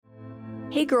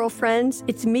Hey girlfriends,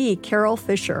 it's me, Carol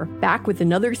Fisher, back with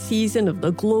another season of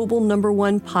the global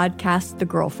 #1 podcast, The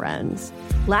Girlfriends.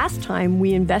 Last time,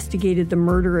 we investigated the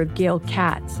murder of Gail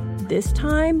Katz. This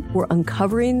time, we're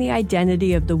uncovering the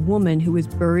identity of the woman who was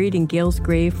buried in Gail's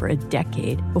grave for a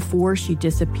decade before she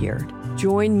disappeared.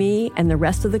 Join me and the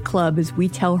rest of the club as we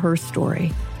tell her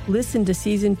story. Listen to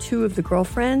Season 2 of The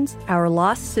Girlfriends, Our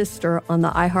Lost Sister on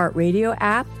the iHeartRadio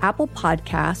app, Apple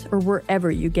Podcasts, or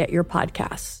wherever you get your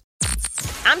podcasts.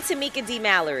 I'm Tamika D.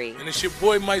 Mallory. And it's your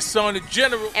boy, my son, the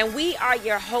General. And we are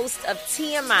your hosts of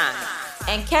TMI.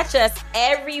 And catch us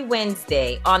every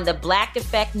Wednesday on the Black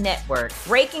Effect Network,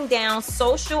 breaking down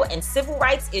social and civil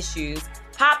rights issues,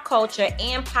 pop culture,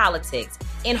 and politics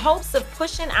in hopes of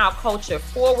pushing our culture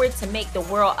forward to make the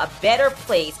world a better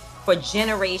place for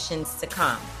generations to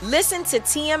come. Listen to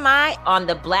TMI on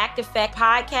the Black Effect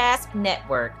Podcast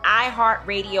Network,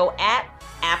 iHeartRadio app,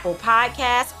 Apple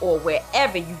Podcasts, or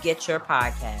wherever you get your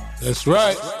podcasts. That's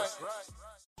right.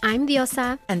 I'm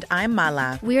Diosa. And I'm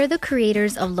Mala. We are the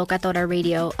creators of Locatora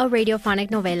Radio, a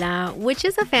radiophonic novela, which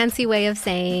is a fancy way of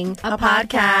saying a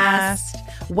podcast.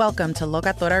 Welcome to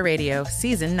Locatora Radio,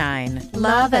 Season 9.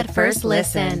 Love at first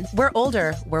listen. We're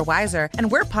older, we're wiser,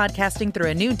 and we're podcasting through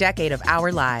a new decade of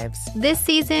our lives. This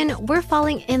season, we're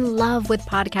falling in love with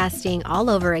podcasting all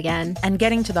over again. And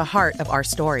getting to the heart of our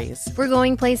stories. We're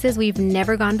going places we've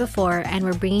never gone before, and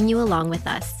we're bringing you along with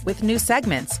us. With new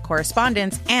segments,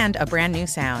 correspondence, and a brand new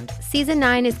sound. Season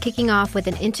 9 is kicking off with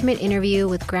an intimate interview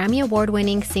with Grammy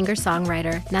Award-winning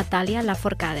singer-songwriter Natalia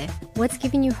Lafourcade. What's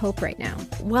giving you hope right now?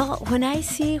 Well, when I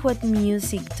see what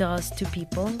music does to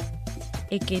people,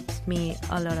 it gives me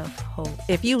a lot of hope.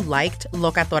 If you liked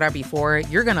Locatora before,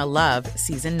 you're gonna love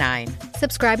Season 9.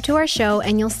 Subscribe to our show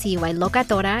and you'll see why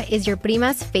Locatora is your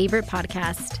prima's favorite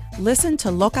podcast. Listen to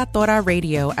Locatora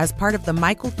Radio as part of the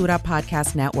My Cultura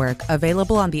Podcast Network,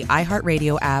 available on the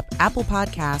iHeartRadio app, Apple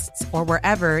Podcasts, or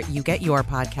wherever you get your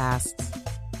podcasts.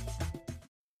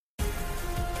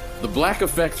 The Black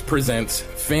Effect presents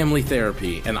Family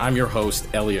Therapy, and I'm your host,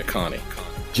 Elliot Connie.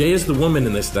 Jay is the woman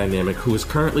in this dynamic who is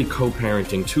currently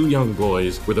co-parenting 2 young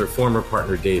boys with her former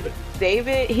partner, David.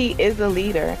 David, he is a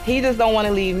leader. He just don't want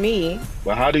to leave me.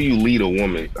 But how do you lead a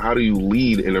woman? How do you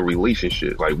lead in a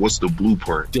relationship? Like, what's the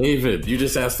blueprint? David, you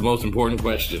just asked the most important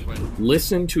question.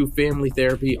 Listen to Family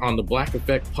Therapy on the Black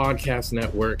Effect Podcast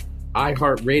Network,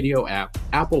 iHeartRadio app,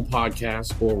 Apple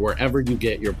Podcasts, or wherever you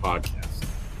get your podcasts.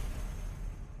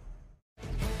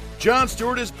 Jon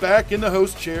Stewart is back in the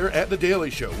host chair at The Daily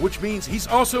Show, which means he's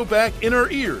also back in our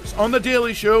ears on The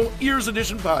Daily Show Ears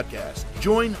Edition podcast.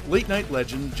 Join late-night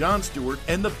legend Jon Stewart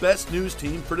and the best news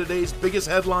team for today's biggest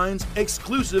headlines,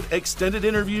 exclusive extended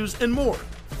interviews, and more.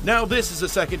 Now this is a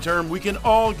second term we can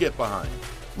all get behind.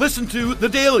 Listen to The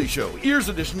Daily Show Ears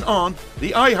Edition on the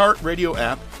iHeartRadio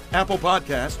app, Apple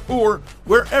Podcasts, or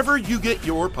wherever you get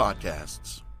your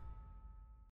podcasts.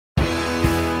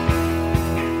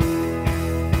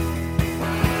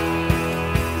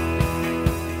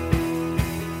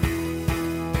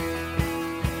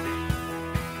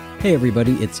 Hey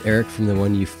everybody, it's Eric from The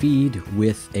One You Feed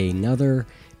with another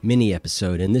mini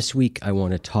episode. And this week I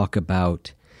want to talk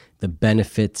about the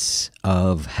benefits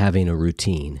of having a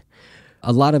routine.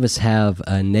 A lot of us have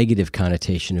a negative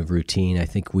connotation of routine. I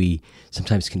think we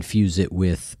sometimes confuse it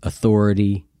with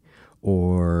authority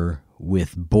or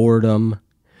with boredom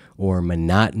or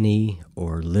monotony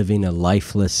or living a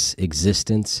lifeless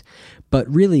existence. But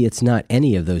really, it's not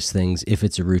any of those things if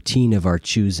it's a routine of our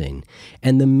choosing.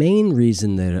 And the main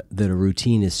reason that a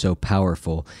routine is so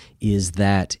powerful is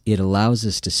that it allows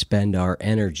us to spend our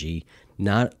energy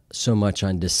not so much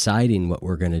on deciding what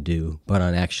we're going to do, but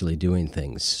on actually doing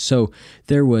things. So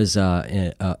there was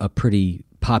a pretty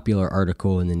popular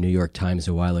article in the New York Times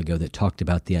a while ago that talked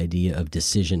about the idea of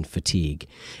decision fatigue.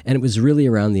 And it was really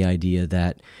around the idea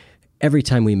that every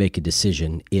time we make a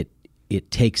decision, it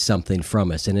takes something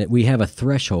from us. And we have a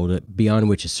threshold beyond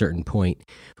which, a certain point,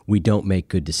 we don't make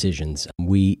good decisions.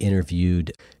 We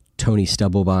interviewed Tony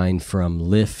Stubblebine from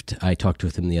Lyft. I talked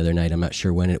with him the other night. I'm not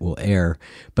sure when it will air,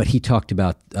 but he talked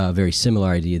about a very similar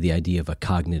idea, the idea of a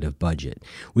cognitive budget.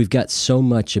 We've got so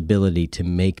much ability to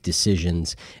make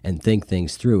decisions and think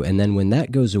things through. And then when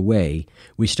that goes away,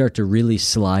 we start to really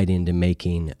slide into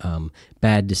making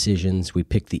bad decisions. We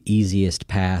pick the easiest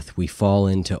path. We fall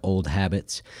into old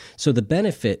habits. So the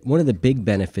benefit, one of the big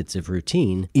benefits of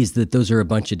routine is that those are a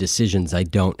bunch of decisions I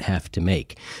don't have to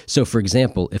make. So for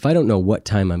example, if I don't know what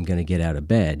time I'm going to get out of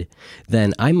bed,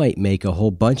 then I might make a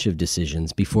whole bunch of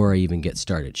decisions before I even get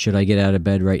started. Should I get out of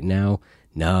bed right now?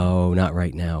 No, not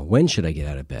right now. When should I get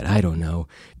out of bed? I don't know.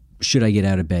 Should I get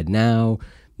out of bed now?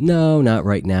 no, not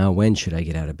right now. When should I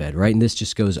get out of bed, right? And this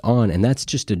just goes on, and that's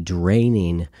just a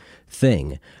draining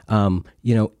thing.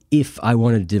 If I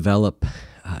want to develop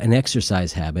an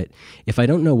exercise habit, if I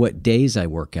don't know what days I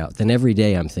work out, then every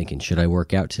day I'm thinking, should I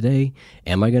work out today?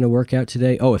 Am I going to work out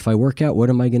today? Oh, if I work out, what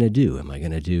am I going to do? Am I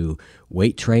going to do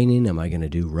weight training? Am I going to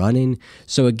do running?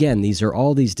 So again, these are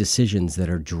all these decisions that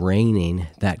are draining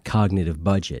that cognitive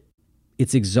budget.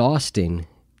 It's exhausting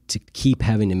to keep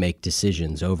having to make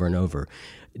decisions over and over.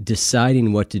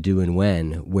 Deciding what to do and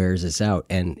when wears us out.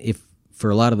 And if for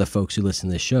a lot of the folks who listen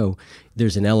to the show,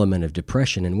 there's an element of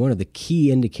depression. And one of the key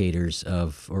indicators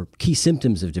or key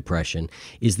symptoms of depression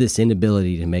is this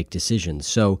inability to make decisions.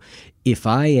 So if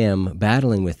I am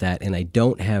battling with that and I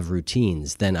don't have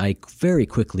routines, then I very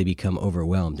quickly become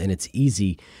overwhelmed, and it's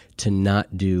easy to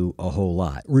not do a whole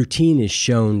lot. Routine is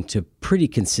shown to pretty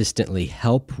consistently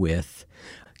help with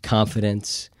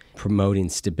confidence, promoting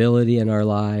stability in our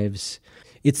lives.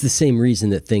 It's the same reason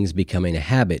that things becoming a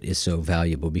habit is so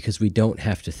valuable, because we don't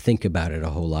have to think about it a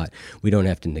whole lot. We don't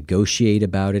have to negotiate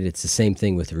about it. It's the same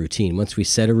thing with a routine. Once we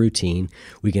set a routine,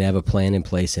 we can have a plan in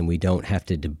place, and we don't have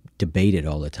to debate it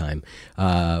all the time.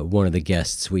 One of the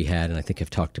guests we had, and I think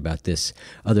I've talked about this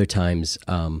other times,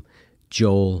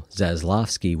 Joel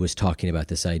Zaslofsky was talking about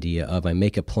this idea of I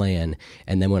make a plan,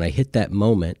 and then when I hit that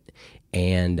moment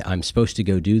and I'm supposed to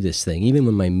go do this thing, even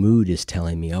when my mood is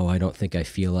telling me, oh, I don't think I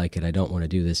feel like it, I don't want to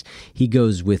do this, he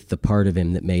goes with the part of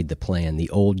him that made the plan, the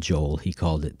old Joel, he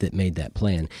called it, that made that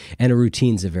plan. And a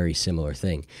routine's a very similar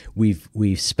thing. We've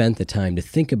spent the time to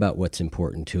think about what's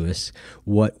important to us,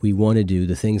 what we want to do,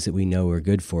 the things that we know are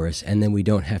good for us, and then we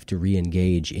don't have to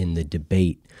re-engage in the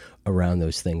debate around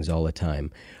those things all the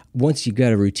time. Once you've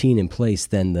got a routine in place,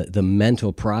 then the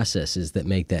mental processes that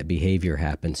make that behavior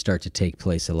happen start to take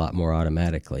place a lot more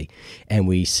automatically. And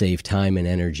we save time and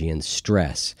energy and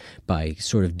stress by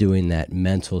sort of doing that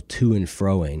mental to and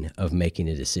froing of making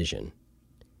a decision.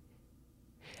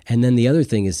 And then the other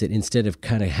thing is that instead of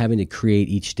kind of having to create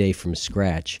each day from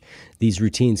scratch, these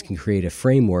routines can create a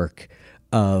framework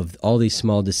of all these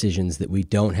small decisions that we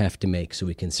don't have to make so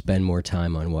we can spend more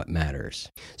time on what matters.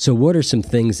 So what are some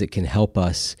things that can help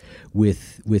us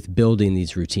with building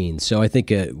these routines? So I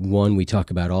think one we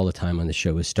talk about all the time on the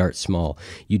show is start small.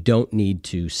 You don't need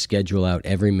to schedule out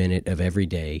every minute of every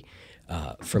day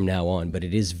from now on, but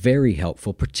it is very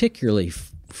helpful, particularly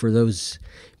for those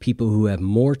people who have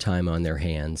more time on their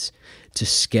hands, to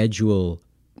schedule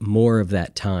more of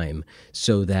that time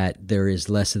so that there is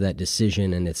less of that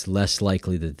decision, and it's less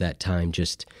likely that that time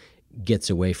just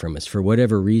gets away from us. For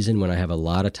whatever reason, when I have a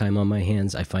lot of time on my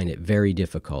hands, I find it very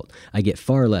difficult. I get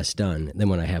far less done than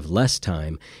when I have less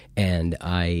time and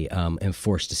I am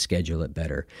forced to schedule it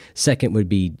better. Second would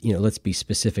be, let's be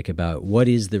specific about what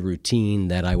is the routine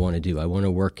that I want to do. I want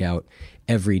to work out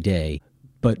every day.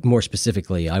 But more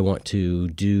specifically, I want to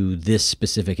do this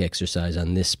specific exercise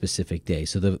on this specific day.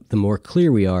 So the more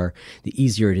clear we are, the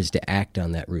easier it is to act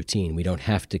on that routine. We don't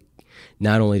have to,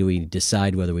 not only do we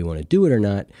decide whether we want to do it or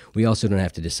not, we also don't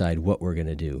have to decide what we're going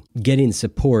to do. Getting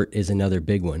support is another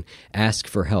big one. Ask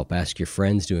for help. Ask your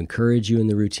friends to encourage you in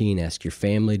the routine. Ask your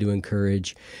family to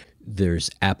encourage. There's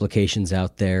applications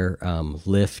out there,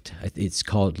 Lyft.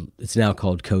 It's now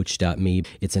called Coach.me.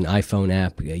 It's an iPhone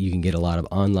app. You can get a lot of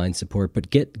online support, but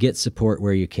get support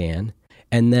where you can,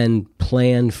 and then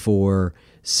plan for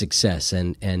success.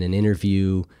 And an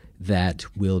interview that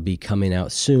will be coming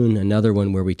out soon, another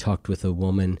one where we talked with a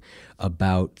woman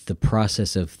about the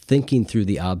process of thinking through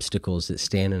the obstacles that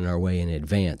stand in our way in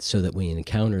advance so that when we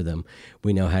encounter them,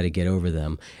 we know how to get over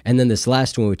them. And then this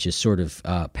last one, which is sort of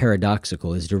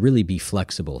paradoxical, is to really be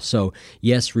flexible. So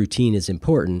yes, routine is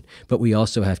important, but we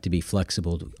also have to be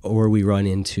flexible, or we run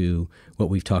into what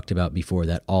we've talked about before,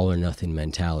 that all or nothing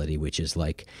mentality, which is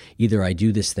like either I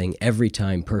do this thing every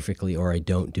time perfectly or I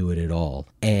don't do it at all.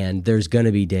 And there's going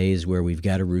to be days where we've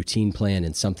got a routine plan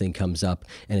and something comes up,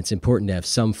 and it's important to have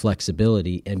some flexibility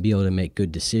and be able to make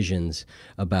good decisions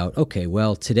about, okay,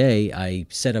 well, today I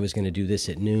said I was going to do this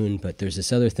at noon, but there's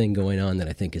this other thing going on that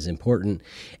I think is important,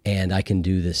 and I can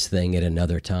do this thing at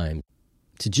another time.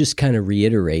 To just kind of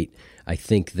reiterate, I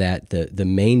think that the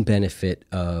main benefit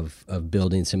of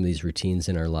building some of these routines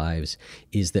in our lives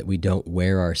is that we don't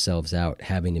wear ourselves out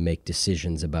having to make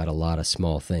decisions about a lot of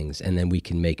small things, and then we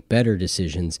can make better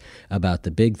decisions about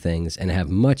the big things and have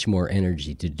much more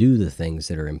energy to do the things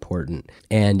that are important.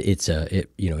 And it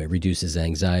reduces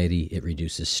anxiety, it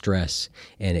reduces stress,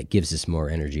 and it gives us more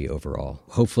energy overall.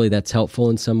 Hopefully that's helpful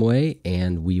in some way,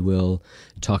 and we will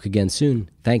talk again soon.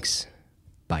 Thanks.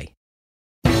 Bye.